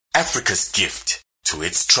Africa's gift to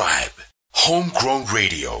its tribe. Homegrown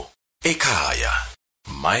Radio. Ekaya.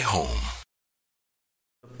 My home.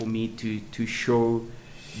 For me to show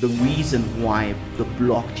the reason why the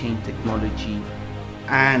blockchain technology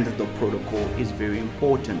and the protocol is very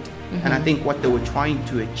important. And I think what they were trying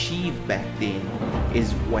to achieve back then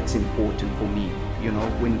is what's important for me, you know,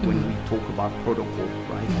 when we talk about protocol,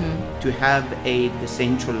 right? To have a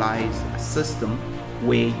decentralized system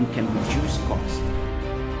where you can reduce cost.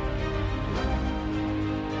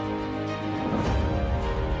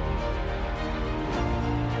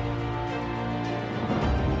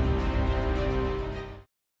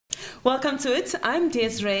 Welcome to it. I'm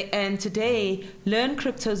Desiree, and today Learn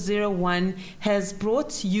Crypto 01 has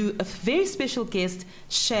brought you a very special guest,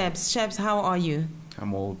 Shabs. Shabs, how are you?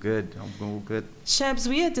 I'm all good. Shabs,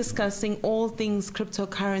 we are discussing all things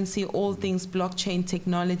cryptocurrency, all things blockchain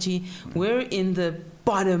technology. We're in the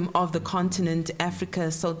bottom of the continent, Africa,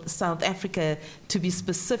 South Africa to be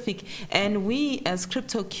specific. And we as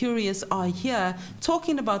Crypto Curious are here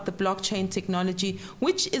talking about the blockchain technology,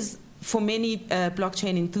 which is for many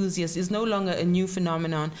blockchain enthusiasts is no longer a new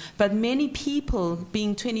phenomenon, but many people,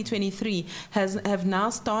 being 2023, have now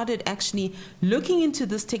started actually looking into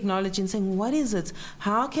this technology and saying, what is it?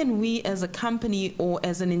 How can we as a company or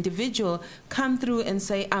as an individual come through and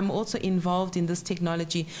say, I'm also involved in this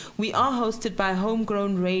technology? We are hosted by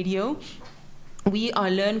Homegrown Radio. We are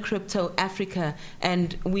Learn Crypto Africa,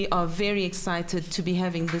 and we are very excited to be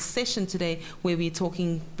having this session today where we're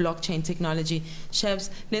talking blockchain technology. Shabs,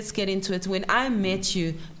 let's get into it. When I met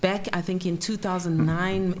you back, I think in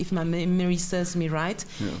 2009, if my memory serves me right,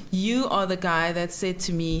 you are the guy that said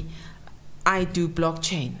to me, I do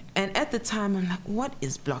blockchain. And at the time, I'm like, what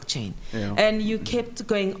is blockchain? Yeah. And you kept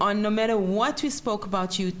going on. No matter what we spoke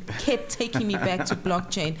about, you kept taking me back to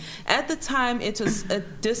blockchain. At the time, it was a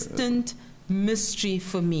distant mystery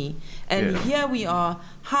for me, and here we are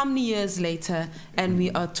how many years later, and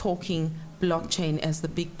we are talking blockchain as the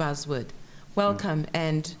big buzzword. Welcome,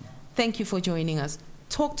 and thank you for joining us.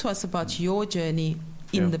 Talk to us about your journey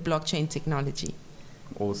in the blockchain technology.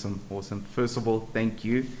 Awesome. First of all, thank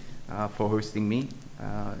you for hosting me.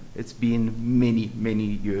 It's been many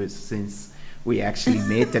years since we actually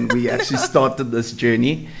met and we actually started this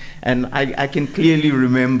journey, and I can clearly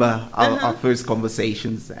remember our first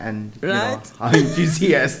conversations and you know, how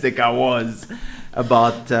enthusiastic I was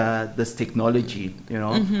about this technology, you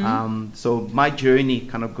know. So my journey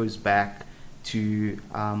kind of goes back to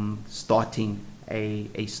starting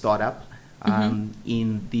a startup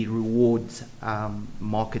in the rewards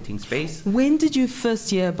marketing space. When did you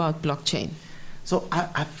first hear about blockchain? So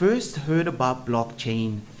I first heard about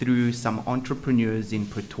blockchain through some entrepreneurs in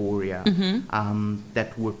Pretoria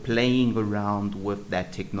that were playing around with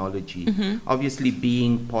that technology. Obviously,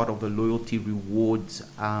 being part of a loyalty rewards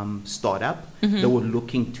startup, they were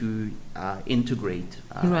looking to integrate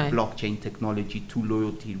blockchain technology to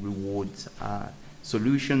loyalty rewards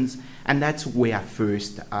solutions, and that's where I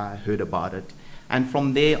first heard about it. And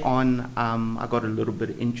from there on, I got a little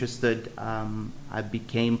bit interested. I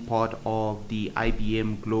became part of the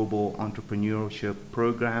IBM Global Entrepreneurship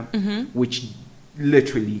Program, which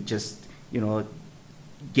literally just, you know,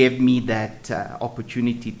 gave me that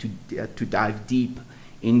opportunity to dive deep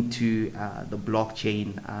into the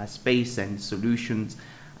blockchain space and solutions.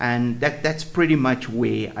 And that's pretty much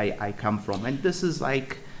where I come from. And this is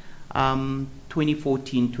like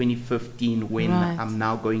 2014, 2015, when I'm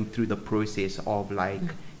now going through the process of like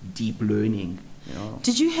deep learning, you know.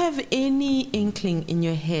 Did you have any inkling in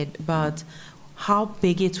your head about how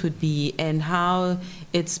big it would be and how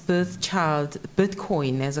its birth child,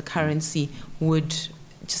 Bitcoin as a currency, would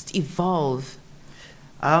just evolve?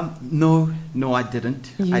 No, I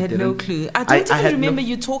didn't. You had no clue. I don't even remember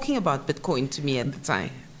you talking about Bitcoin to me at the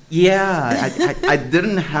time. Yeah, I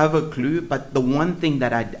didn't have a clue, but the one thing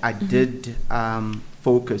that I did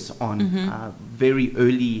focus on very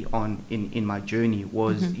early on in my journey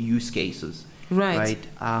was use cases. Right.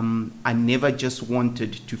 I never just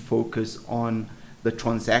wanted to focus on the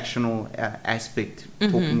transactional aspect,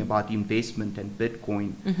 talking about investment and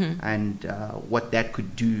Bitcoin and what that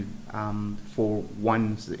could do for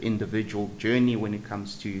one's individual journey when it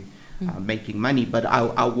comes to making money. But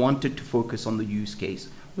I wanted to focus on the use case.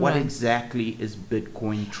 What exactly is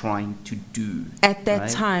Bitcoin trying to do? At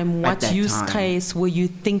that time, what use case were you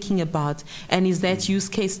thinking about? And is that use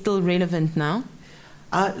case still relevant now?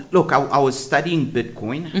 Look, I was studying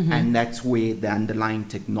Bitcoin, and that's where the underlying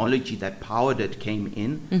technology that powered it came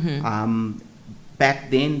in. Back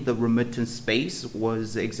then, the remittance space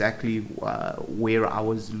was exactly where I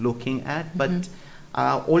was looking at, but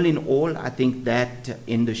all in all, I think that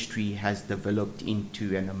industry has developed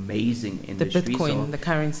into an amazing industry. The Bitcoin, the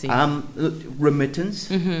currency. Remittance,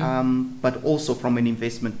 but also from an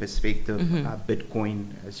investment perspective,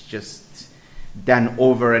 Bitcoin has just done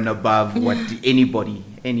over and above what anybody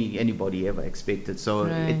ever expected. So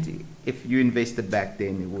if you invested back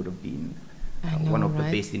then, it would have been one of the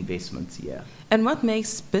best investments. Yeah. And what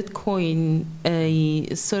makes Bitcoin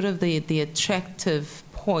a sort of the attractive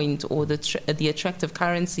point or the attractive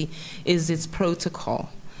currency is its protocol,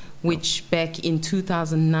 which back in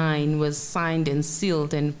 2009 was signed and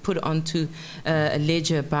sealed and put onto a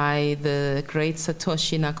ledger by the great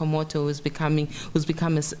Satoshi Nakamoto, who's become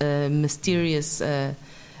a mysterious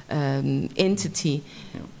entity.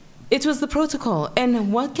 Yeah. It was the protocol.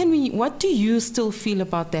 And what do you still feel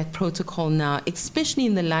about that protocol now, especially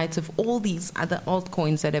in the light of all these other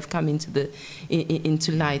altcoins that have come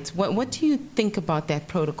into light? What do you think about that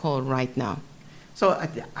protocol right now? So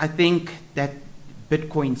I think that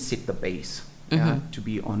Bitcoin set the base, to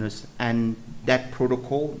be honest, and that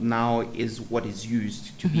protocol now is what is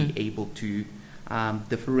used to be able to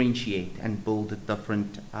differentiate and build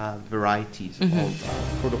different varieties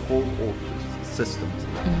of protocol or systems.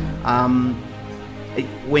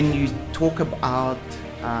 When you talk about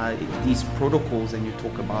these protocols and you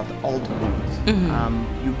talk about altcoins,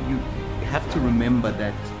 you have to remember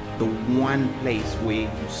that the one place where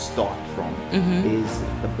you start from is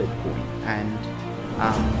the Bitcoin and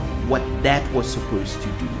what that was supposed to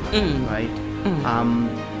do, right?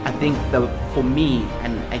 I think for me,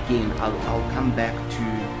 and again, I'll come back to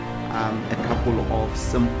a couple of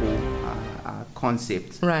simple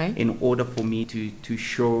concepts in order for me to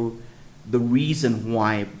show the reason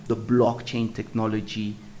why the blockchain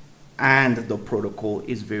technology and the protocol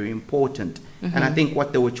is very important. And I think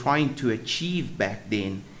what they were trying to achieve back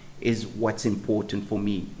then is what's important for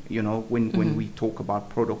me, when we talk about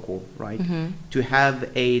protocol, right? To have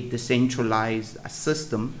a decentralized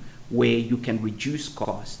system where you can reduce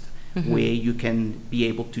cost, where you can be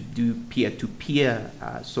able to do peer-to-peer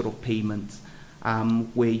sort of payments,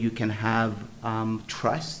 where you can have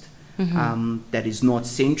trust that is not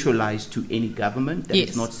centralized to any government, that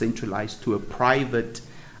is not centralized to a private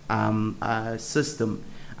system.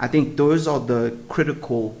 I think those are the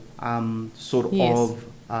critical sort of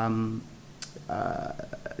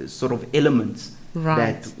elements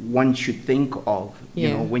that one should think of,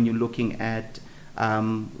 when you're looking at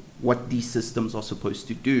what these systems are supposed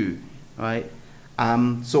to do, right?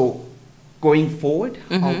 So going forward,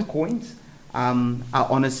 altcoins, I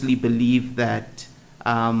honestly believe that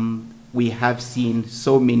we have seen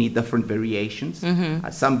so many different variations,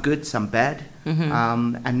 some good, some bad.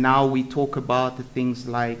 And now we talk about the things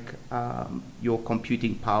like your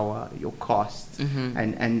computing power, your costs,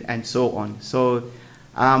 and so on. So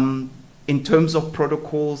in terms of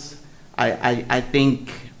protocols, I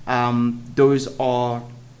think those are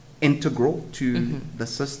integral to the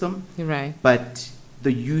system. Right. But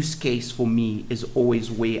the use case for me is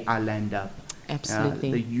always where I land up.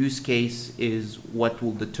 Absolutely. The use case is what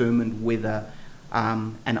will determine whether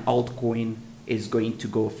an altcoin is going to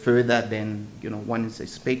go further than one is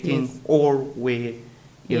expecting, or where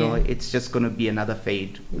it's just going to be another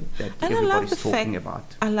fade that everybody's talking about.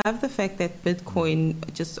 I love the fact that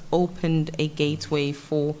Bitcoin just opened a gateway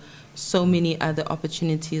for so many other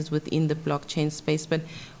opportunities within the blockchain space. But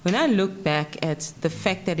when I look back at the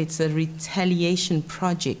fact that it's a retaliation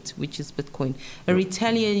project, which is Bitcoin, a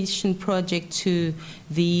retaliation project to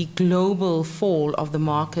the global fall of the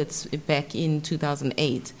markets back in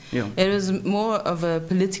 2008, it was more of a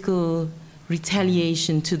political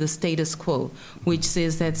retaliation to the status quo, which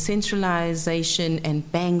says that centralization and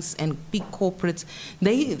banks and big corporates,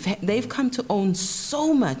 they've come to own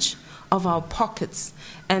so much of our pockets,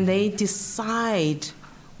 and they decide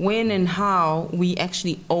when and how we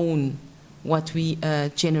actually own what we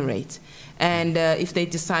generate. And if they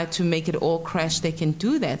decide to make it all crash, they can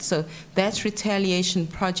do that. So that retaliation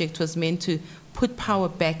project was meant to put power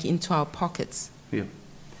back into our pockets. Yeah.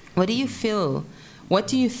 What do you feel? What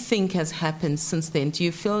do you think has happened since then? Do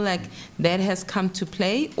you feel like that has come to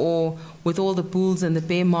play, or with all the bulls and the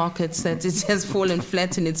bear markets that it has fallen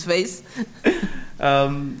flat in its face?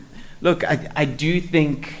 Look, I do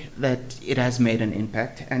think that it has made an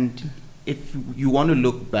impact. And if you want to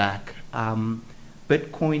look back,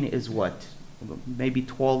 Bitcoin is what? Maybe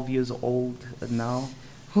 12 years old now?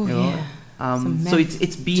 Oh, yeah. So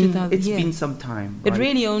it's been some time. It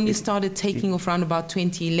really only started taking off around about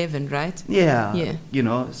 2011, right? Yeah.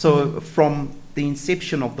 So from the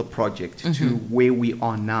inception of the project to where we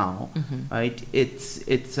are now, right? It's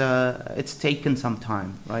taken some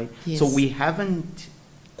time, right? Yes. So we haven't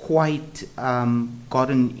quite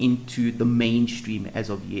gotten into the mainstream as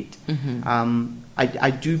of yet.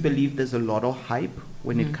 I do believe there's a lot of hype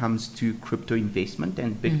when it comes to crypto investment,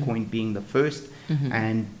 and Bitcoin being the first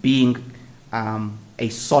and being a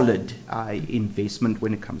solid investment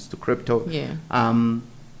when it comes to crypto. Yeah.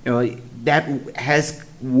 You know, that has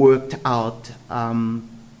worked out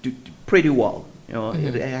pretty well. You know,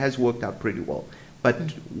 it has worked out pretty well.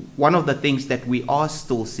 But one of the things that we are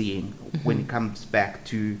still seeing when it comes back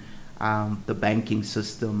to the banking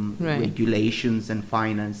system, regulations and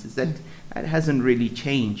finance, is that it hasn't really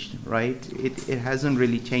changed, right? It hasn't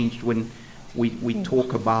really changed when we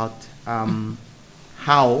talk about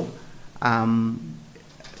how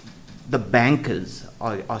the bankers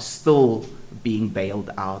are still being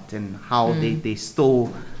bailed out, and how they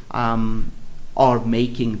still are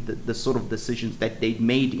making the sort of decisions that they've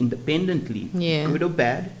made independently, good or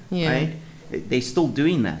bad, right? They're still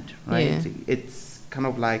doing that, right? It's kind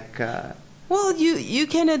of like... well, you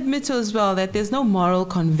can admit as well that there's no moral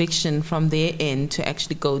conviction from their end to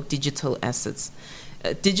actually go digital assets.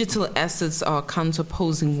 Digital assets are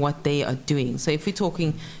counterposing what they are doing. So if we're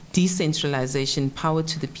talking decentralization, power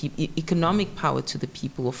to the people, economic power to the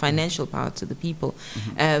people, or financial power to the people,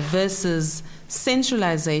 versus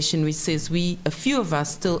centralization, which says a few of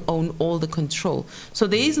us still own all the control. So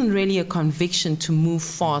there isn't really a conviction to move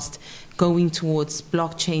fast, going towards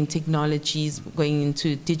blockchain technologies, going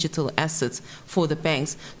into digital assets for the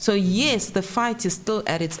banks. So yes, the fight is still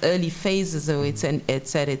at its early phases, or it's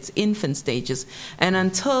at its infant stages. And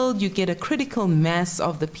until you get a critical mass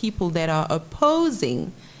of the people that are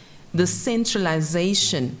opposing the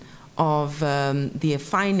centralization of their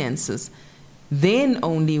finances, then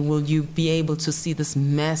only will you be able to see this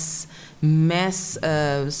mass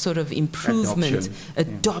sort of improvement,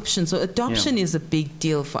 adoption. So adoption is a big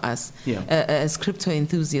deal for us as crypto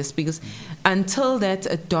enthusiasts, because until that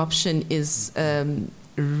adoption is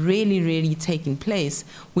really, really taking place,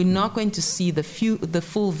 we're not going to see the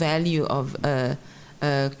full value of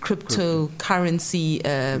cryptocurrency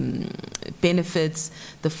benefits,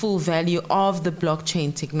 the full value of the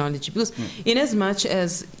blockchain technology. Because in as much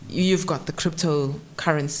as you've got the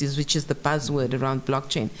cryptocurrencies, which is the buzzword around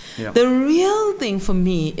blockchain, the real thing for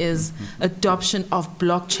me is adoption of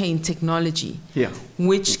blockchain technology,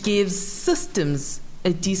 which gives systems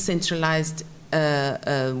a decentralized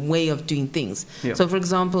way of doing things. So, for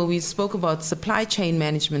example, we spoke about supply chain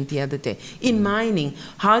management the other day. In mining,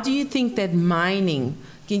 how do you think that mining,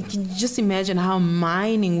 can you just imagine how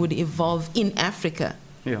mining would evolve in Africa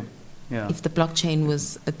if the blockchain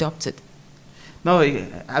was adopted? No,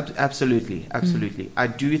 absolutely. I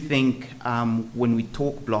do think when we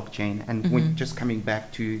talk blockchain, and when just coming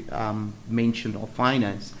back to mention of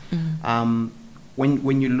finance,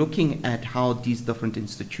 when you're looking at how these different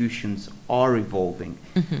institutions are evolving,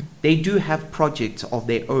 they do have projects of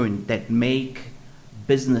their own that make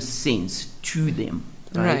business sense to them,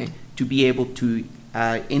 right? To be able to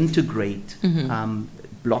integrate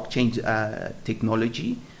blockchain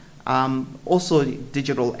technology, also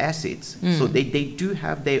digital assets. So they do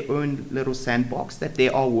have their own little sandbox that they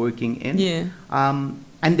are working in.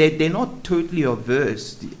 And they're not totally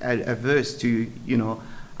averse to,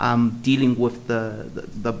 dealing with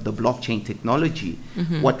the blockchain technology.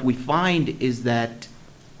 What we find is that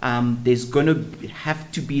there's going to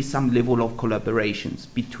have to be some level of collaborations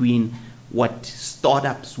between what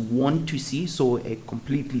startups want to see, so a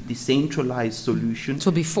completely decentralized solution.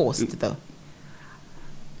 To be forced, though.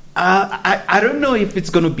 I don't know if it's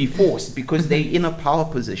going to be forced, because they're in a power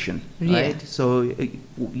position, right? So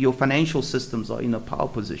your financial systems are in a power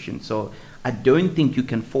position. So I don't think you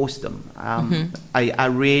can force them. I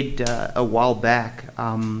read a while back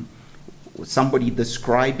somebody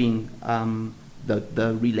describing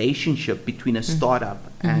the relationship between a startup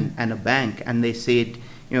and a bank, and they said,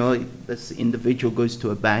 this individual goes to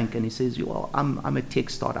a bank and he says, well, I'm a tech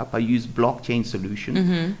startup. I use blockchain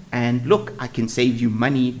solution, and look, I can save you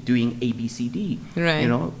money doing ABCD.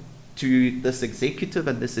 To this executive,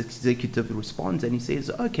 and this executive responds and he says,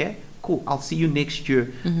 okay, cool, I'll see you next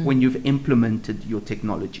year when you've implemented your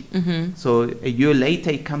technology. So a year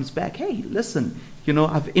later he comes back, hey, listen,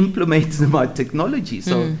 I've implemented my technology.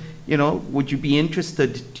 So, would you be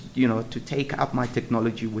interested, to take up my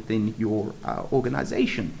technology within your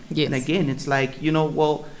organization? And again, it's like,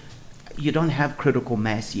 well, you don't have critical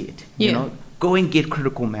mass yet. Go and get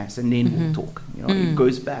critical mass, and then we'll talk. It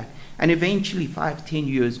goes back. And eventually 5-10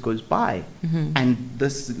 years goes by, and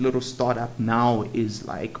this little startup now is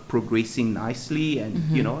like progressing nicely,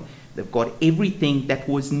 and they've got everything that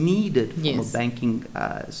was needed from a banking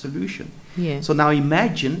solution. So now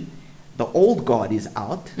imagine the old guard is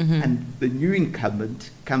out, and the new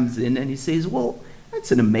incumbent comes in and he says, well,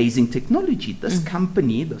 that's an amazing technology. This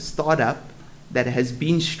company, the startup that has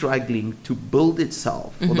been struggling to build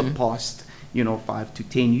itself for the past 5 to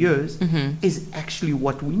 10 years is actually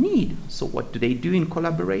what we need. So what do they do in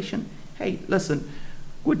collaboration? Hey, listen,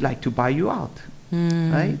 we'd like to buy you out,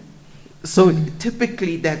 right? So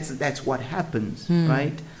typically that's what happens,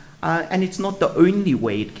 right? And it's not the only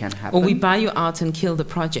way it can happen. Or we buy you out and kill the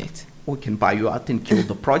project. We can buy you out and kill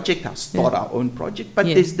the project, or start our own project. But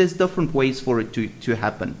there's different ways for it to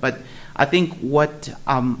happen. But I think what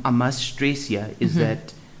I must stress here is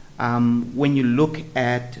that when you look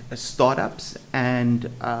at startups and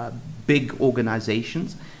big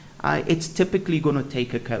organizations, it's typically going to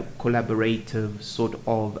take a collaborative sort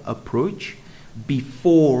of approach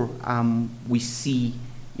before we see,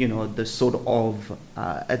 the sort of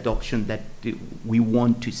adoption that we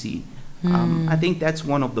want to see. I think that's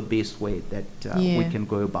one of the best ways that we can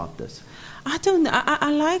go about this.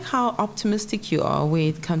 I like how optimistic you are when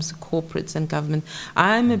it comes to corporates and government.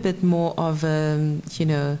 I'm a bit more of a,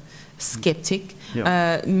 skeptic,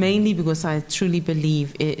 mainly because I truly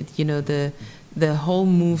believe the whole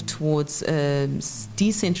move towards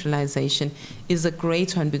decentralization is a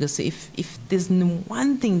great one, because if there's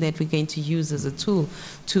one thing that we're going to use as a tool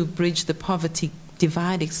to bridge the poverty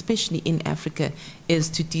divide, especially in Africa, is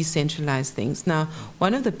to decentralize things. Now,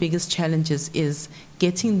 one of the biggest challenges is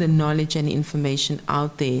getting the knowledge and information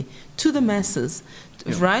out there to the masses,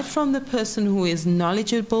 right from the person who is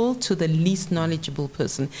knowledgeable to the least knowledgeable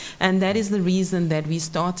person. And that is the reason that we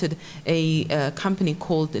started a company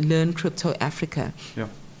called Learn Crypto Africa. Yeah.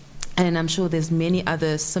 And I'm sure there's many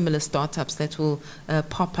other similar startups that will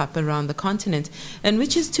pop up around the continent, and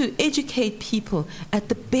which is to educate people at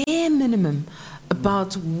the bare minimum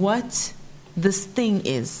about what this thing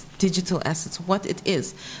is, digital assets, what it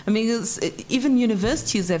is. I mean, even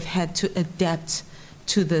universities have had to adapt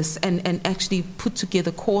to this and actually put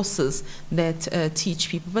together courses that teach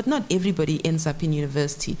people, but not everybody ends up in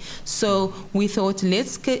university. So we thought,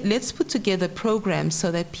 let's put together programs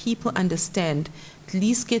so that people understand, at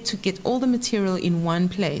least get all the material in one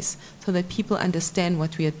place, so that people understand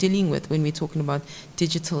what we are dealing with when we're talking about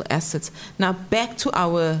digital assets. Now, back to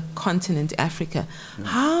our continent, Africa.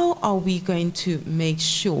 How are we going to make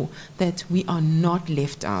sure that we are not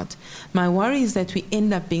left out? My worry is that we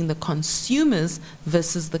end up being the consumers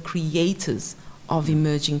versus the creators of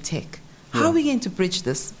emerging tech. How are we going to bridge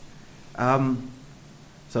this?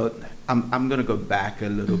 So I'm going to go back a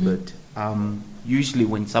little bit. Usually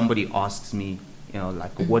when somebody asks me,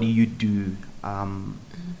 what do you do?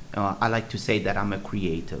 I like to say that I'm a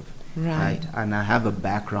creative, right? And I have a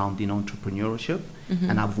background in entrepreneurship,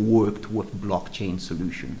 and I've worked with blockchain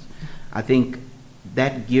solutions. I think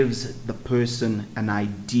that gives the person an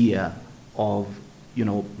idea of,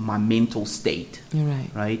 my mental state,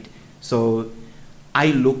 right? So I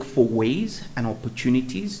look for ways and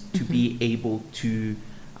opportunities to be able to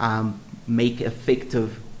make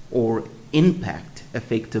effective or impact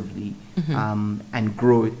effectively and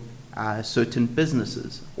grow certain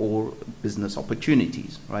businesses or business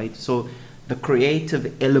opportunities, right? So the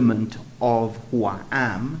creative element of who I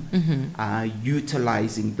am,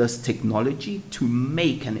 utilizing this technology to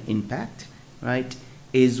make an impact, right,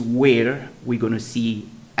 is where we're going to see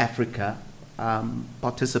Africa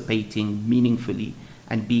participating meaningfully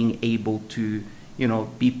and being able to,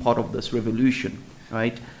 be part of this revolution,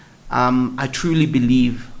 right? I truly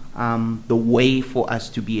believe the way for us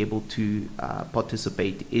to be able to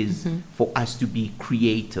participate is for us to be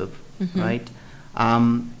creative, right?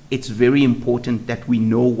 It's very important that we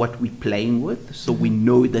know what we're playing with, so we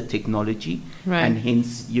know the technology, and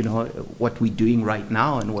hence, what we're doing right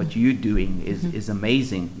now and what you're doing is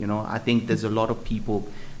amazing. I think there's a lot of people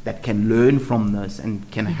that can learn from this and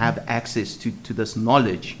can have access to this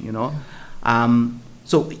knowledge,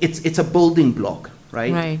 so it's a building block.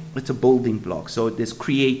 Right? It's a building block. So there's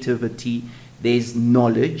creativity, there's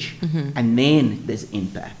knowledge, and then there's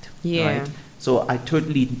impact. Right? So I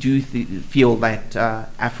totally do feel that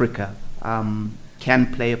Africa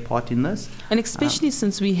can play a part in this. And especially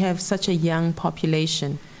since we have such a young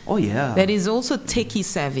population. Oh, yeah. That is also techie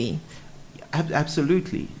savvy.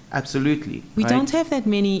 Absolutely. We don't have that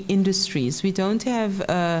many industries. We don't have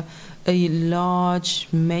a large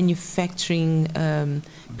manufacturing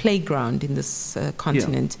playground in this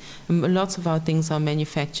continent. Lots of our things are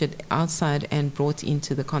manufactured outside and brought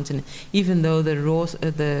into the continent, even though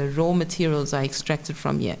the raw materials are extracted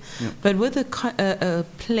from here. But with a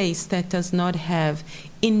place that does not have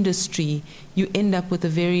industry, you end up with a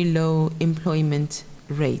very low employment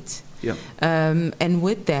rate. Yeah. And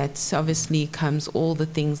with that, obviously, comes all the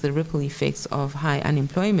things, the ripple effects of high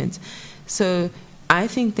unemployment. So I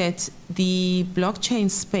think that the blockchain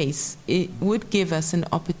space, it would give us an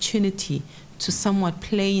opportunity to somewhat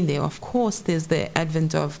play in there. Of course, there's the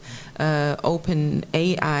advent of open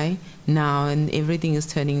AI now, and everything is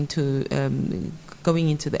turning to going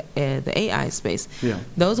into the AI space. Yeah.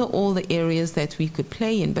 Those are all the areas that we could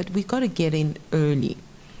play in, but we got to get in early.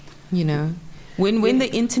 You know, when the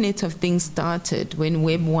Internet of Things started, when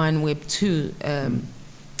Web 1, Web 2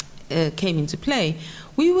 came into play,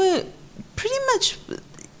 we were pretty much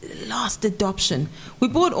last adoption. We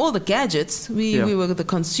bought all the gadgets. We were the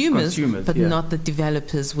consumers but not the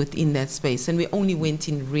developers within that space, and we only went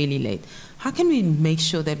in really late. How can we make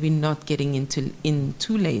sure that we're not getting in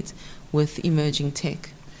too late with emerging tech?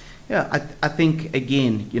 Yeah, I think,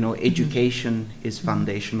 again, you know, education is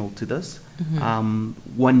foundational to this.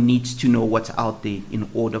 One needs to know what's out there in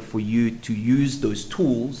order for you to use those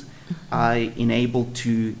tools enable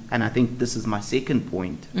to, and I think this is my second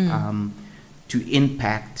point, to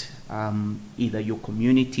impact either your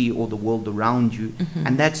community or the world around you,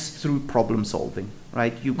 and that's through problem solving,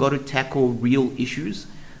 right? You've got to tackle real issues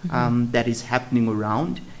that is happening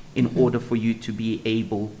around in order for you to be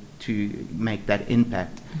able to make that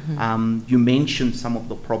impact. You mentioned some of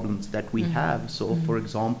the problems that we have. So, for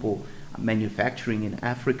example, manufacturing in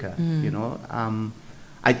Africa, you know,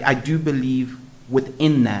 I do believe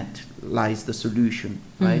within that lies the solution,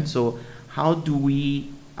 right? So how do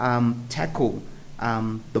we tackle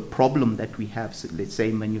the problem that we have, so let's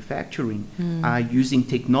say manufacturing, using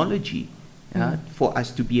technology for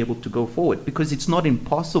us to be able to go forward? Because it's not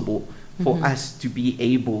impossible for us to be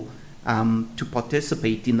able to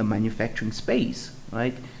participate in the manufacturing space,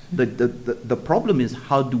 right? The problem is,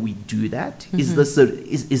 how do we do that? Is this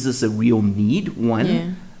a real need?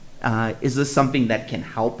 One, is this something that can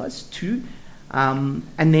help us too? And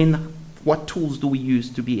then what tools do we use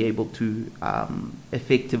to be able to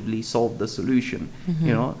effectively solve the solution?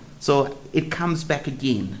 You know, so it comes back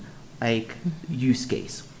again, like use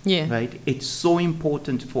case. Right. It's so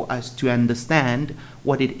important for us to understand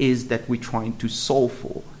what it is that we're trying to solve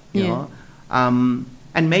for. You know,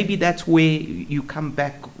 and maybe that's where you come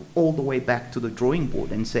back all the way back to the drawing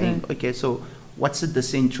board and saying, okay, so what's a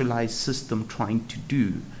decentralized system trying to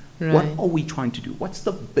do? Right. What are we trying to do? What's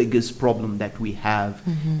the biggest problem that we have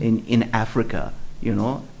in Africa? You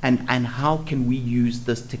know, and how can we use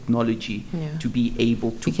this technology to be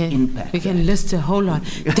able to impact? We can list a whole lot: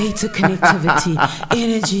 data connectivity,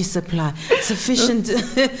 energy supply, sufficient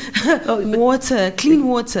water, clean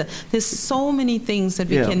water. There's so many things that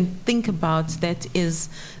we can think about that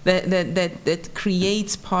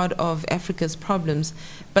creates part of Africa's problems.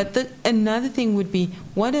 But another thing would be,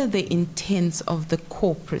 what are the intents of the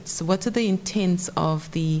corporates? What are the intents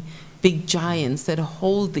of the big giants that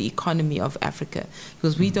hold the economy of Africa?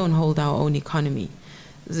 Because we don't hold our own economy.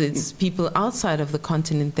 It's people outside of the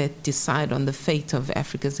continent that decide on the fate of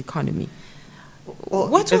Africa's economy. Well,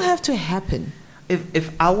 what will have to happen?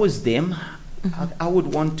 If I was them, I would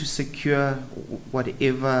want to secure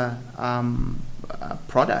whatever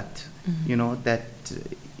product, you know, that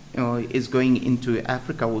is going into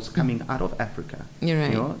Africa was coming out of Africa. You're right.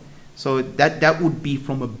 You know? So that would be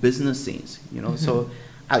from a business sense, you know. So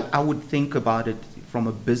I would think about it from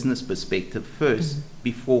a business perspective first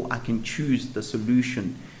before I can choose the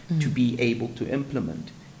solution to be able to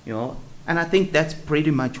implement, you know. And I think that's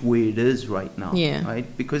pretty much where it is right now, right?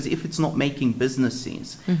 Because if it's not making business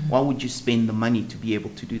sense, why would you spend the money to be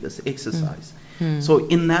able to do this exercise? So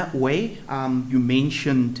in that way, you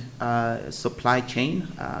mentioned supply chain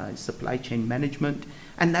management,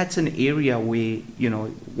 and that's an area where, you know,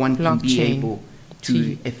 one can be able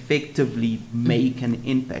to effectively make an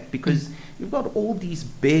impact, because you've got all these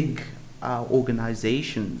big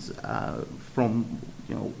organizations from,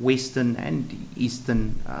 you know, Western and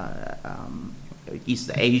Eastern East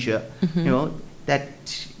Asia, you know,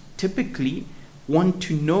 that typically want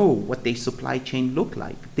to know what their supply chain look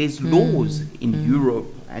like. There's laws in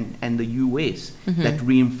Europe and the US that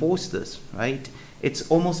reinforce this, right? It's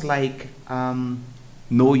almost like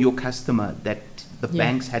know your customer that the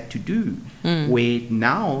banks had to do, where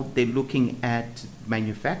now they're looking at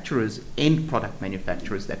manufacturers, end product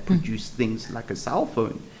manufacturers that produce things like a cell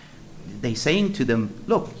phone. They're saying to them,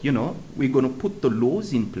 look, you know, we're going to put the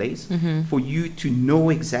laws in place for you to know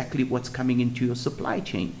exactly what's coming into your supply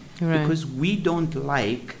chain. Right. Because we don't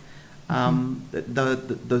like the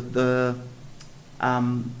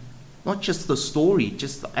not just the story,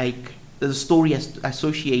 just like the story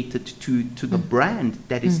associated to the brand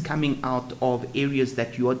that is coming out of areas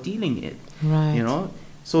that you are dealing in. Right. You know,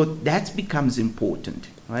 So that becomes important,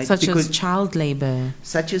 right? Such as child labor.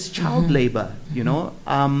 Such as child labor, you know.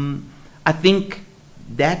 I think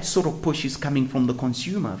that sort of push is coming from the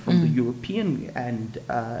consumer, from the European and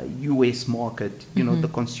US market. You know, the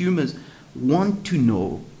consumers want to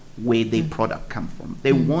know where their product come from.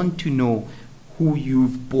 They want to know who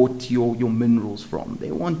you've bought your minerals from.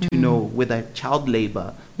 They want to know whether child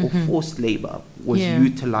labor or forced labor was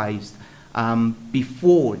utilized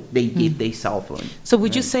before they get their cell phone. So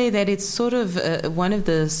would you say that it's sort of one of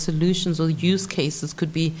the solutions or use cases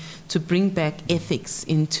could be to bring back ethics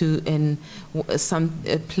into some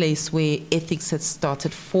place where ethics had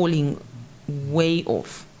started falling way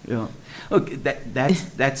off? Yeah. Okay,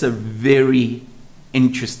 that's a very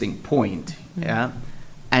interesting point. Yeah.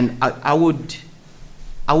 And I would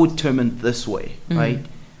term it this way, right?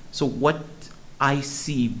 So what I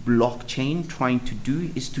see blockchain trying to do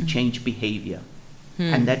is to change behavior.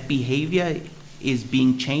 And that behavior is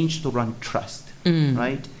being changed to run trust,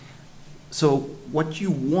 right? So what you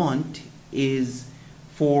want is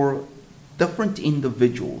for different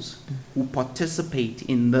individuals who participate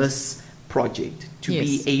in this project to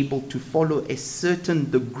be able to follow a certain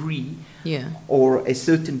degree or a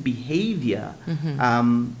certain behavior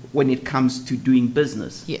when it comes to doing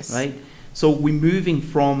business, right? So we're moving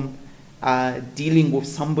from dealing with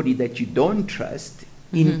somebody that you don't trust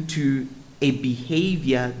into a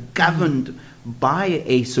behavior governed by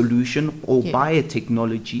a solution or by a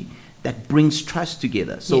technology that brings trust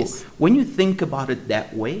together. So when you think about it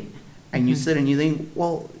that way, and you sit and you think,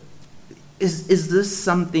 well, is this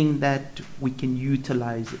something that we can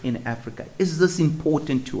utilize in Africa? Is this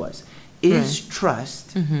important to us? Is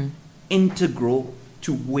trust integral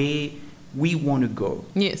to where we want to go?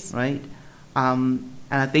 Right? And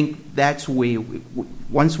I think that's where,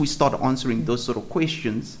 once we start answering those sort of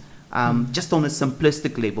questions, just on a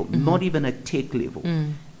simplistic level, not even a tech level,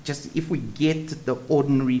 just if we get the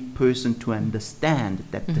ordinary person to understand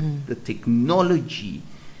that the technology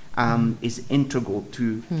is integral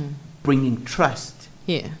to bringing trust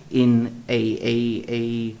in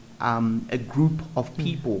a group of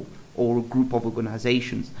people or a group of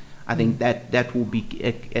organizations, I think that will be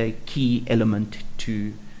a key element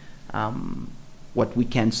to what we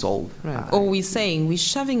can solve. Right. Or we're saying we're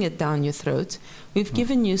shoving it down your throat. We've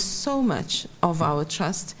given you so much of our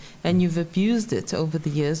trust, and you've abused it over the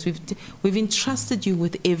years. We've entrusted you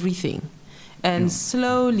with everything, and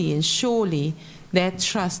slowly and surely that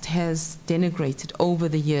trust has denigrated over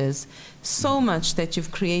the years, so much that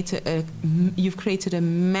you've created a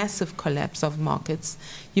massive collapse of markets.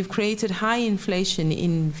 You've created high inflation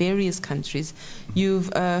in various countries. You've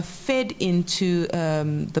fed into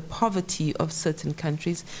the poverty of certain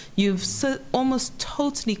countries. You've almost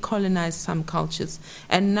totally colonized some cultures,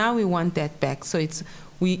 and now we want that back. So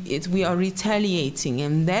we are retaliating,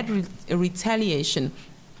 and that retaliation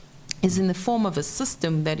is in the form of a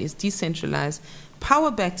system that is decentralized, power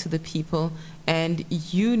back to the people, and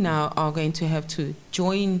you now are going to have to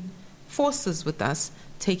join forces with us,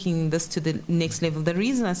 taking this to the next level. The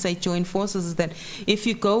reason I say join forces is that if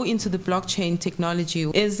you go into the blockchain technology,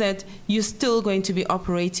 is that you're still going to be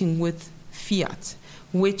operating with fiat,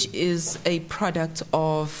 which is a product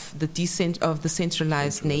of the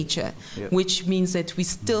centralized nature, which means that we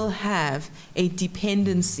still have a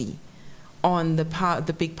dependency on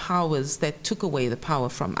the big powers that took away the power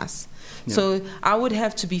from us. So I would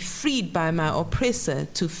have to be freed by my oppressor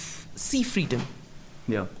to see freedom.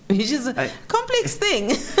 Which is a complex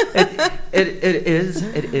thing.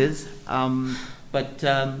 It is. But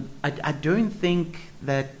I don't think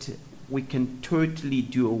that we can totally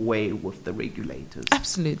do away with the regulators.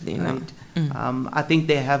 Absolutely right? not. I think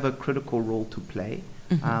they have a critical role to play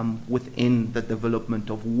within the development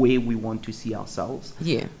of where we want to see ourselves.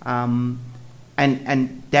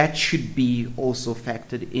 And that should be also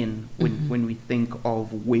factored in when we think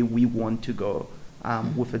of where we want to go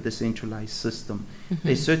with a decentralized system.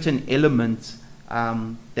 There's certain elements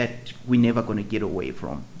that we're never going to get away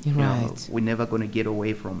from. We're never going to get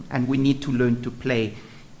away from. And we need to learn to play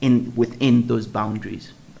within those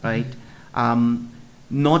boundaries, right?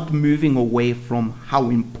 Not moving away from how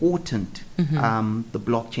important the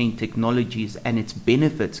blockchain technologies and its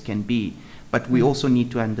benefits can be. But we also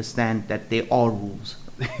need to understand that there are rules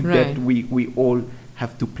that we all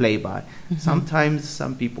have to play by. Sometimes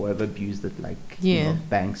some people have abused it, like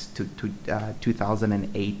banks to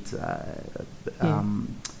 2008.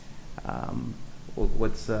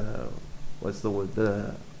 What's the word?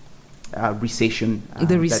 The recession.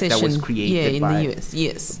 The recession that was created in the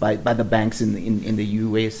US. By the banks in the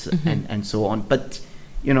US and so on. But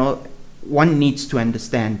one needs to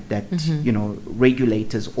understand that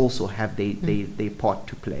regulators also have their part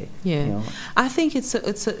to play. Yeah, I think it's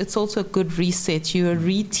also a good reset. You are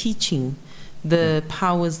reteaching the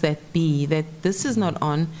powers that be that this is not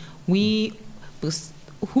on.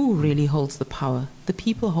 Who really holds the power? The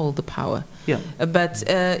people hold the power. Yeah. But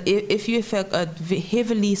if you have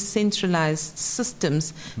heavily centralized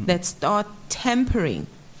systems that start tampering,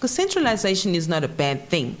 because centralization is not a bad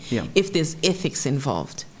thing if there's ethics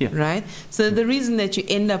involved, right? So the reason that you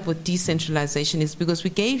end up with decentralization is because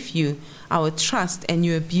we gave you our trust and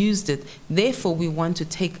you abused it. Therefore, we want to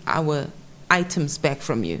take our items back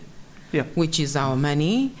from you. Yeah. Which is our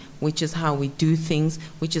money, which is how we do things,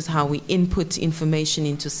 which is how we input information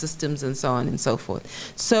into systems and so on and so forth.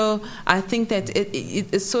 So I think that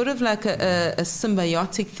it's sort of like a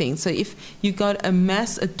symbiotic thing. So if you got a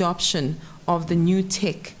mass adoption of the new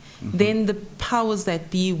tech, then the powers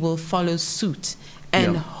that be will follow suit.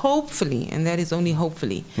 And hopefully, and that is only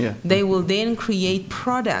hopefully, they will then create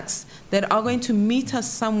products that are going to meet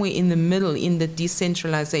us somewhere in the middle in the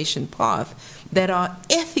decentralization path that are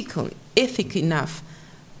ethical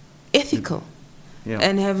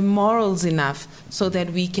and have morals enough so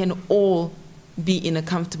that we can all be in a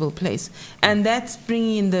comfortable place. And that's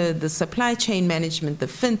bringing in the supply chain management, the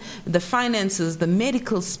finances, the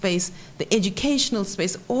medical space, the educational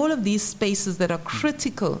space, all of these spaces that are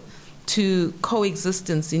critical to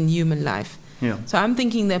coexistence in human life. Yeah. So I'm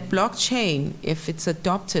thinking that blockchain, if it's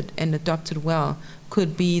adopted and adopted well,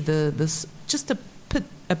 could be just a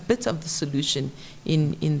bit of the solution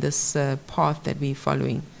in this path that we're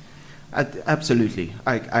following. Absolutely.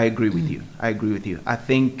 I agree with you. I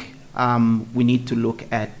think we need to look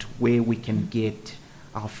at where we can get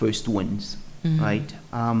our first wins, right?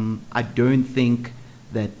 I don't think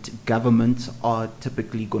that governments are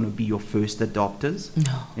typically going to be your first adopters.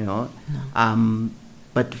 No.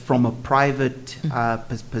 But from a private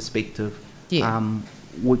perspective,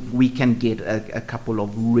 we can get a couple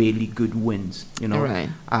of really good wins, Right.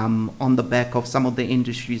 On the back of some of the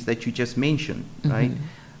industries that you just mentioned, right?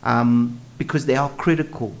 Because they are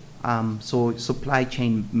critical. So supply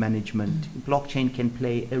chain management, blockchain can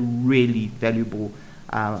play a really valuable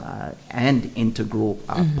and integral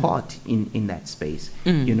part in that space.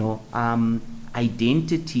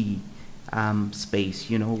 Identity space.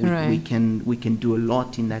 We can do a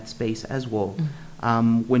lot in that space as well.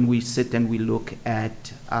 When we sit and we look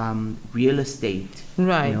at real estate,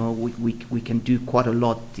 right. We can do quite a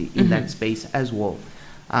lot in that space as well.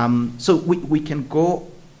 So we can go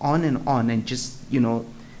on and just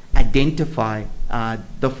identify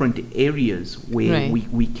different areas where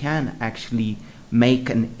we can actually make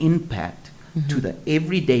an impact to the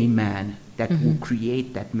everyday man that will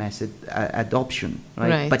create that massive adoption,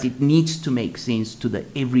 right? But it needs to make sense to the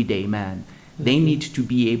everyday man. They need to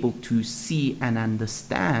be able to see and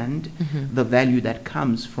understand the value that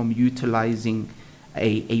comes from utilizing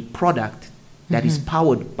a product that is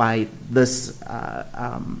powered by this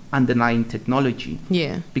underlying technology.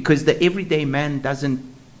 Yeah. Because the everyday man doesn't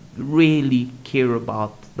really care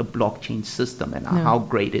about the blockchain system and how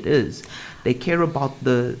great it is. They care about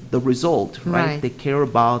the result, right? They care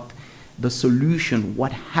about the solution,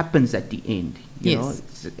 what happens at the end. You know,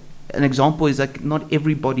 an example is like not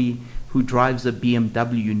everybody who drives a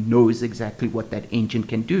BMW knows exactly what that engine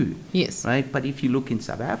can do. Yes. Right? But if you look in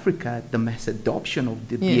South Africa, the mass adoption of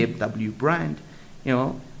the BMW brand,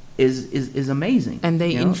 is amazing. And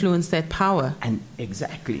they influence that power. And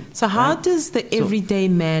exactly. So how does the everyday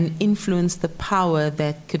man influence the power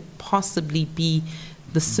that could possibly be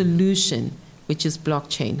the solution, which is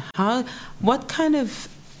blockchain? What kind of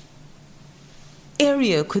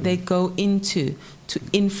area could they go into to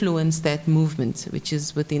influence that movement, which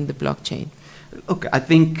is within the blockchain? Look, I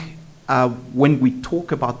think when we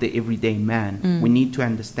talk about the everyday man, we need to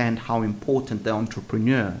understand how important the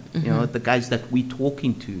entrepreneur, the guys that we're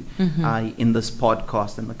talking to in this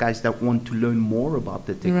podcast and the guys that want to learn more about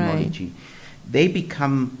the technology, they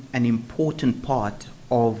become an important part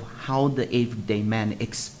of how the everyday man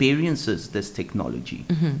experiences this technology,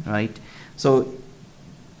 right? So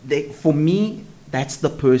for me, that's the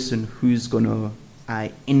person who's going to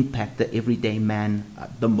impact the everyday man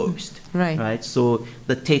the most, right? So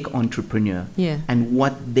the tech entrepreneur and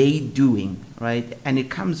what they doing, right? And it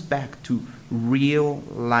comes back to real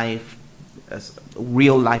life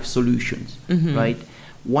solutions, right?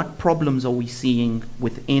 What problems are we seeing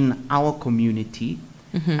within our community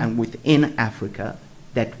and within Africa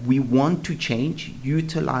that we want to change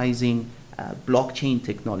utilizing blockchain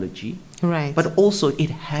technology? Right. But also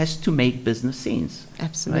it has to make business sense.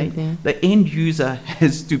 Absolutely. Right? The end user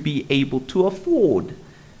has to be able to afford,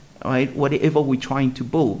 right, whatever we're trying to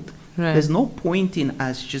build. Right. There's no point in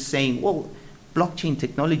us just saying, well, blockchain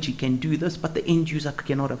technology can do this, but the end user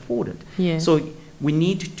cannot afford it. Yeah. So we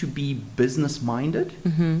need to be business minded,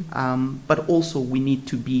 but also we need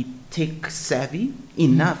to be tech savvy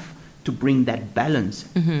enough to bring that balance,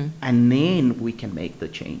 and then we can make the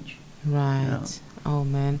change. Right. Yeah. Oh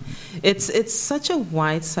man, it's such a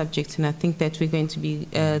wide subject, and I think that we're going to be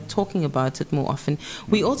talking about it more often.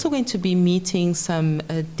 We're also going to be meeting some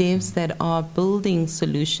devs that are building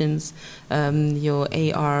solutions, your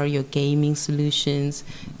AR, your gaming solutions,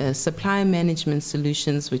 supply management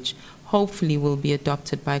solutions, which hopefully will be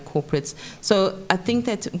adopted by corporates. So I think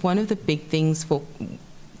that one of the big things for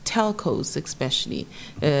telcos especially,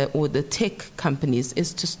 or the tech companies,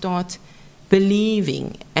 is to start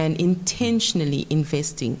believing and intentionally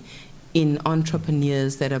investing in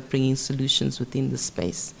entrepreneurs that are bringing solutions within the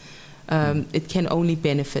space. It can only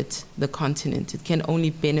benefit the continent. It can only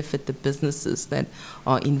benefit the businesses that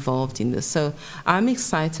are involved in this. So I'm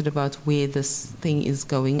excited about where this thing is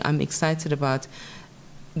going. I'm excited about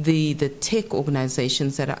the tech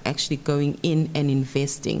organizations that are actually going in and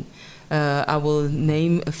investing. I will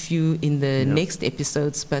name a few in the next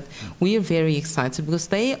episodes, but we are very excited because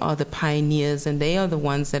they are the pioneers and they are the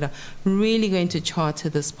ones that are really going to charter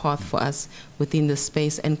this path for us within the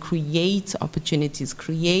space and create opportunities,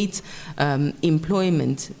 create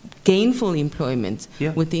employment, gainful employment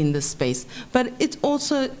within the space. But it's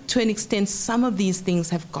also, to an extent, some of these things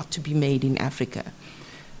have got to be made in Africa.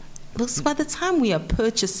 Because by the time we are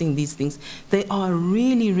purchasing these things, they are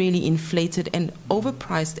really, really inflated and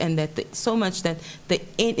overpriced, and that so much that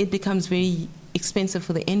it becomes very expensive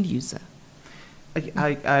for the end user.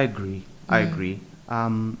 I agree. I agree.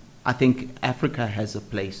 I think Africa has a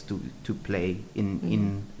place to play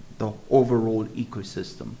in the overall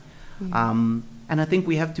ecosystem. And I think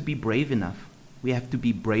we have to be brave enough. We have to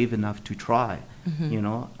be brave enough to try. You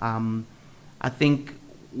know, I think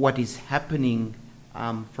what is happening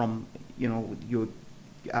from your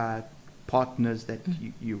partners that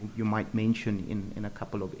you might mention in a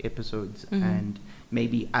couple of episodes, and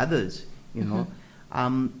maybe others,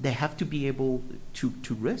 they have to be able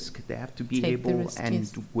to risk. They have to be able and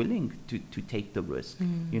willing to take the risk,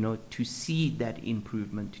 to see that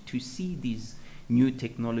improvement, to see these new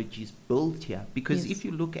technologies built here. Because if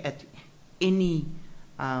you look at any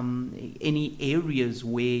areas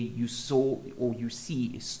where you saw or you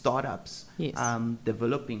see startups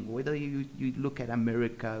developing, whether you look at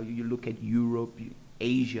America, you look at Europe,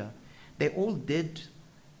 Asia, they all did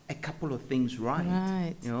a couple of things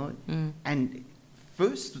right. And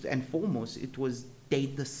first and foremost, it was they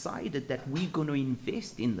decided that we're going to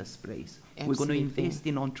invest in this place. Absolutely. We're going to invest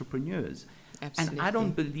in entrepreneurs. Absolutely. And I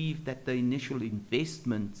don't believe that the initial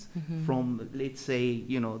investments from, let's say,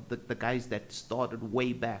 the guys that started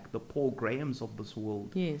way back, the Paul Grahams of this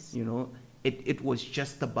world, it was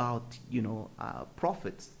just about,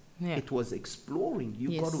 profits. Yeah. It was exploring.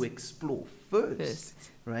 You got to explore first.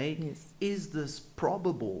 Right? Yes. Is this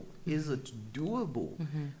probable? Is it doable?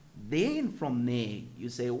 Then from there, you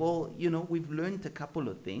say, well, we've learned a couple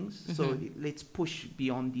of things, so let's push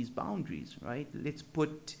beyond these boundaries, right? Let's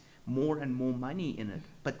put more and more money in it.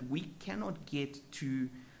 But we cannot get to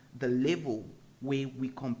the level where we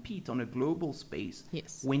compete on a global space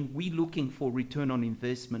when we're looking for return on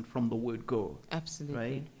investment from the word go. Absolutely.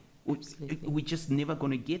 Right? We're just never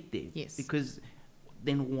going to get there. Yes. Because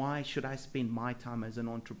then why should I spend my time as an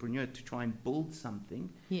entrepreneur to try and build something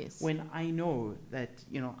when I know that,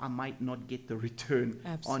 I might not get the return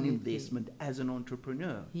on investment as an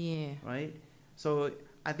entrepreneur? Yeah. Right? So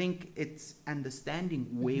I think it's understanding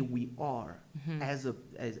where we are as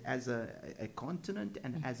a continent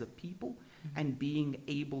and as a people, and being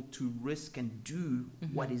able to risk and do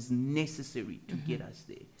what is necessary to get us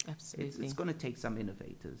there. Absolutely. It's going to take some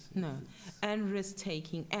innovators. And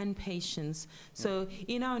risk-taking and patience. So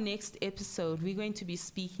in our next episode, we're going to be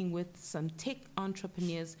speaking with some tech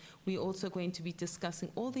entrepreneurs. We're also going to be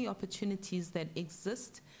discussing all the opportunities that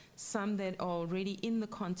exist, some that are already in the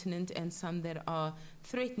continent and some that are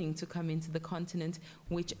threatening to come into the continent,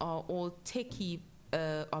 which are all techie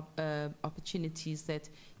opportunities that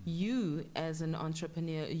you as an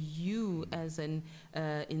entrepreneur, you as an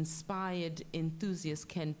inspired enthusiast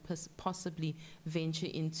can possibly venture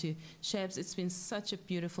into. Shabs, it's been such a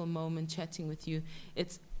beautiful moment chatting with you.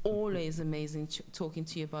 It's always amazing talking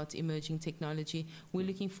to you about emerging technology. We're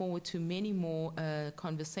looking forward to many more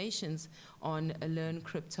conversations on Learn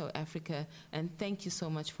Crypto Africa, and thank you so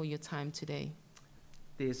much for your time today.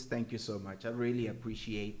 Thank you so much. I really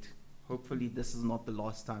appreciate. Hopefully this is not the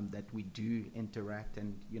last time that we do interact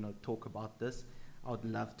and talk about this. I would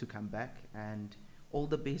love to come back, and all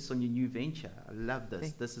the best on your new venture. I love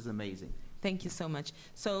this. This is amazing. Thank you so much.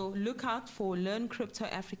 So look out for Learn Crypto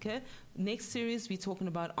Africa. Next series, we're talking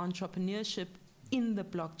about entrepreneurship in the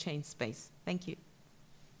blockchain space. Thank you.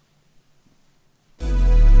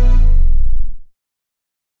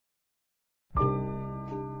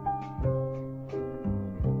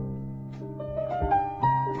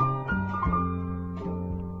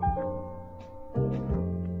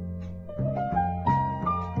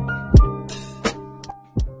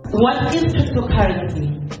 What is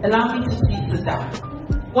cryptocurrency? Allow me to please sit down.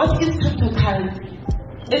 What is cryptocurrency?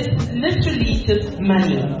 It's literally just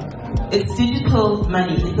money. It's digital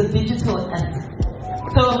money. It's a digital asset.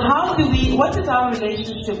 So what is our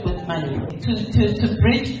relationship with money? To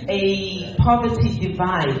bridge a poverty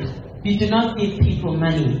divide, you do not give people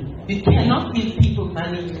money. You cannot give people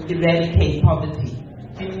money to eradicate poverty.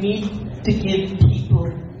 You need to give people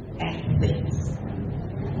access.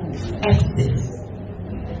 Access.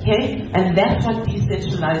 Okay? And that's what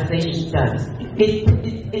decentralization does.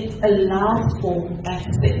 It allows for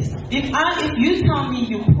access. If you tell me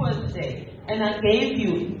you're poor today, and I gave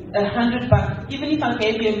you $100, even if I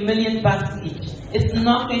gave you $1 million each, it's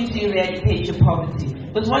not going to eradicate your poverty.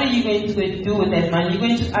 But what are you going to do with that money? You're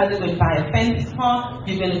going to either go and buy a fancy car,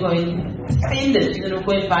 you're going to go and spend it, you're going to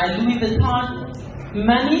go and buy Louis Vuitton.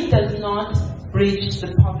 Money does not bridge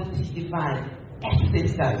the poverty divide.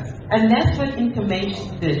 Access does. And that's what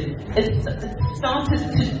information did. It started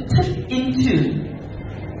to tip into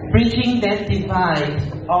bridging that divide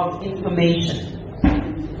of information.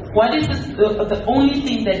 What is the only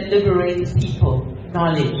thing that liberates people?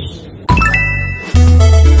 Knowledge.